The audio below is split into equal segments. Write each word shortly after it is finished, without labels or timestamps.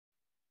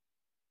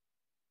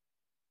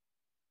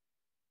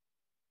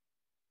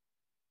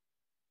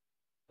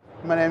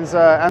My name's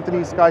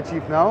Anthony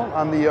Chief Nell.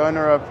 I'm the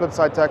owner of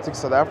Flipside3 Tactics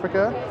South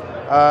Africa.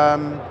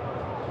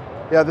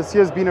 Yeah, this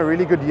year's been a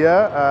really good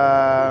year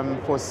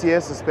for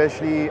CS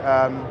especially.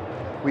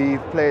 We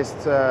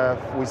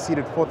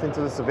seeded fourth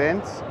into this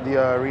event, the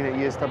Orena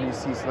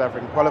ESWC South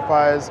African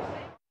Qualifiers.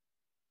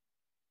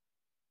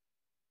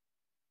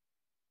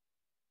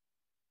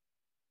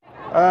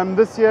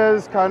 This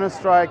year's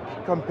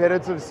Counter-Strike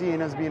competitive scene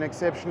has been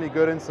exceptionally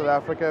good in South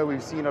Africa.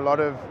 We've seen a lot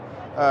of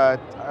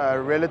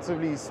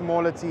relatively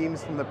smaller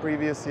teams from the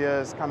previous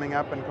years coming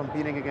up and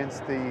competing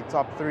against the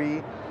top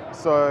three.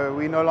 So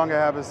we no longer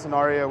have a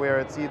scenario where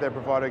it's either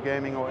Bravado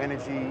Gaming or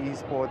Energy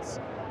Esports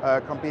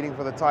competing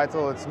for the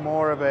title. It's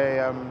more of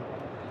a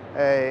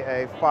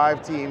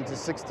 5-team to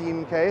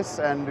 6-team case,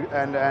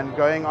 and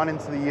going on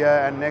into the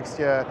year and next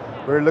year,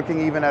 we're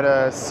looking even at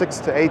a 6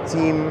 to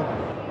 8-team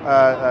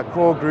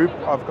core group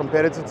of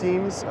competitive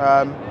teams.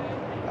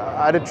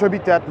 I'd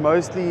attribute that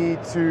mostly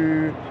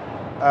to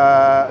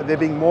there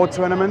being more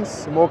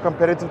tournaments, more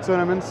competitive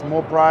tournaments,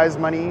 more prize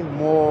money,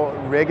 more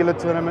regular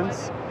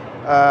tournaments,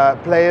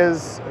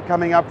 players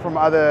coming up from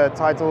other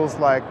titles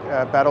like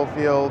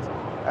Battlefield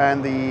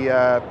and the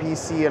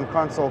PC and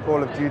console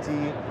Call of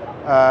Duty.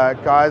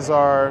 Guys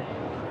are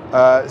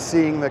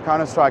seeing the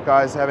Counter-Strike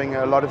guys having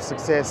a lot of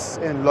success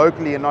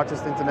locally and not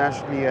just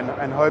internationally,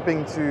 and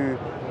hoping to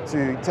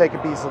take a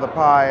piece of the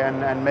pie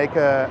and make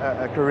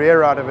a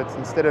career out of it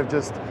instead of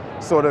just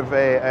sort of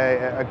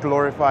a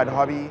glorified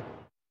hobby.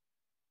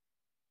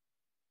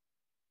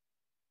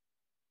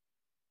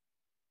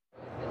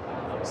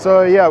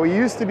 So yeah, we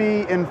used to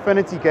be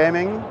Infinity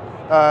Gaming,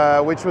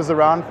 which was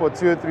around for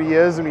 2 or 3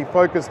 years, and we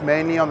focused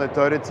mainly on the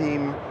Dota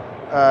team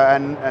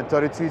and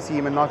Dota 2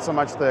 team, and not so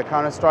much the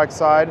Counter-Strike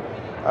side.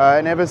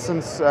 And ever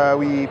since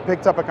we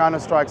picked up a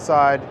Counter-Strike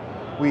side,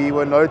 we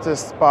were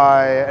noticed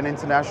by an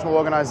international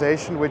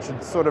organization which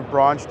had sort of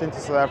branched into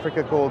South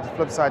Africa called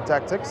Flipside3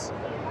 Tactics.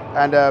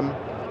 And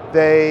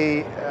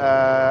they,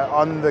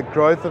 on the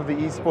growth of the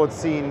esports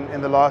scene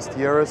in the last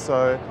year or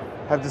so,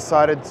 have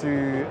decided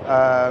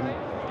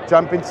to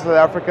jump into South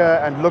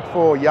Africa and look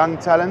for young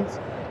talent,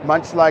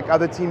 much like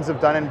other teams have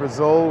done in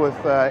Brazil with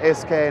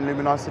SK and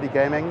Luminosity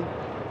Gaming.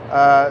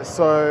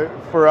 So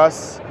for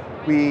us,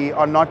 we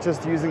are not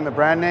just using the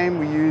brand name,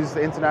 we use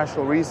the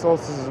international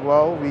resources as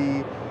well.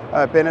 We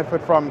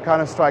benefit from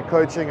Counter-Strike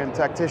coaching and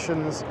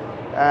tacticians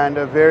and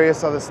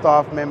various other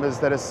staff members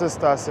that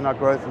assist us in our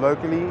growth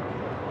locally.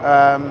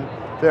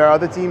 There are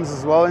other teams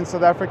as well in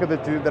South Africa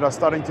that are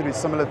starting to do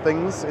similar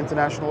things.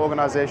 International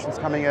organizations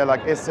coming here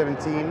like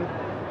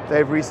S17.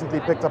 They've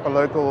recently picked up a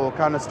local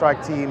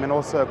Counter-Strike team and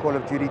also a Call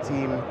of Duty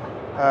team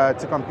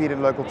to compete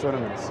in local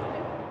tournaments.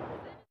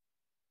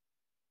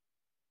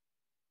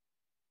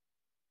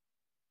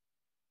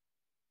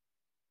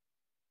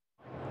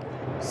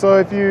 So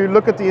if you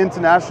look at the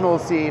international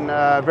scene,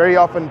 very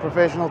often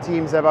professional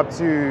teams have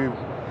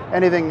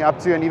anything up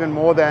to and even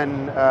more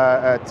than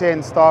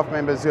 10 staff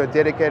members who are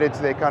dedicated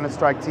to their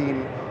Counter-Strike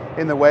team,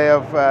 in the way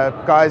of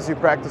guys who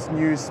practice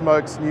new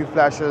smokes, new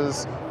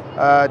flashes,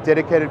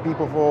 dedicated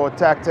people for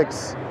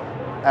tactics,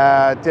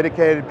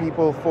 dedicated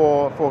people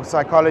for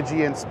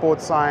psychology and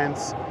sports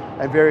science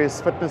and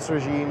various fitness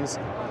regimes.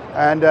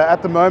 And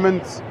at the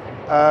moment,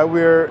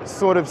 we're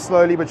sort of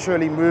slowly but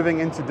surely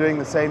moving into doing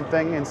the same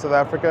thing in South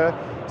Africa.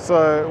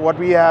 So what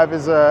we have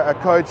is a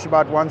coach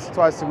about once or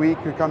twice a week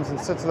who comes and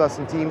sits with us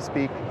in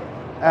TeamSpeak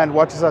and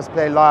watches us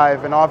play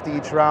live, and after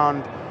each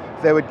round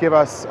they would give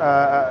us,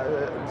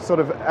 sort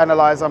of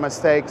analyze our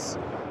mistakes,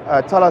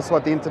 tell us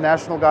what the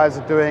international guys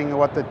are doing,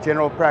 what the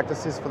general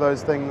practice is for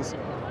those things,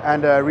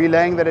 and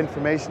relaying that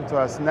information to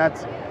us. And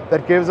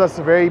that gives us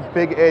a very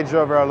big edge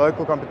over our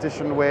local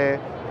competition, where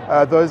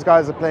those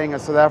guys are playing a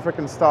South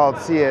African styled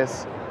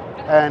CS,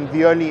 and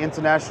the only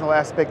international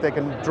aspect they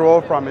can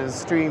draw from is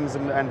streams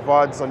and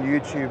VODs on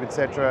YouTube,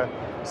 etc.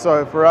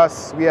 So for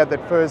us, we had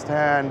that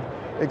first-hand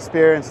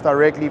experience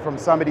directly from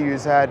somebody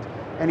who's had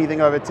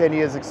anything over 10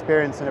 years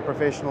experience in a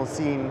professional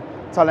scene,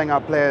 telling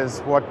our players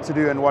what to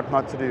do and what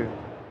not to do.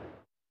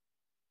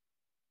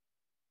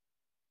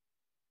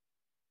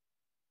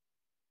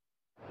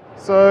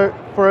 So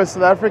for a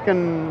South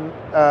African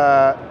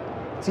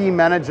team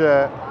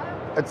manager,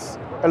 it's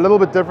a little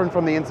bit different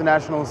from the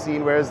international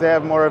scene, whereas they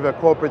have more of a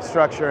corporate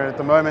structure. And at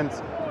the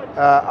moment,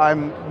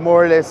 I'm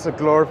more or less a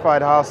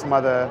glorified house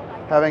mother,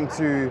 having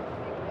to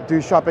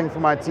do shopping for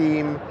my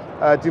team,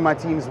 do my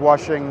team's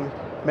washing,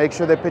 make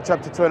sure they pitch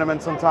up to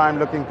tournaments on time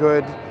looking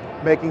good,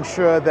 making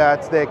sure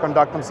that they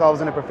conduct themselves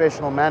in a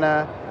professional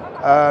manner,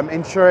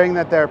 ensuring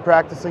that they're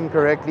practicing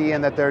correctly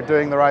and that they're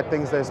doing the right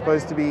things they're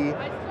supposed to be,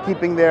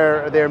 keeping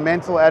their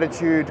mental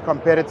attitude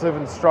competitive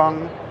and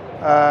strong,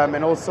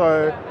 and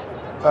also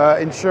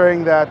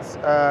ensuring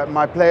that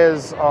my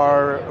players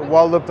are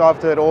well looked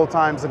after at all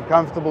times and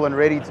comfortable and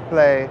ready to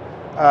play,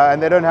 and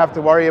they don't have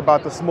to worry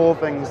about the small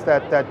things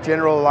that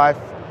general life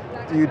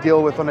you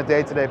deal with on a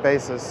day-to-day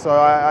basis. So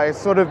I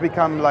sort of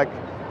become like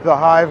the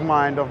hive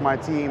mind of my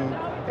team,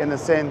 in the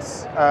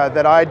sense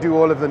that I do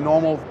all of the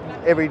normal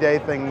everyday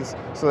things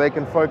so they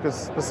can focus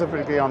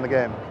specifically on the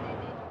game.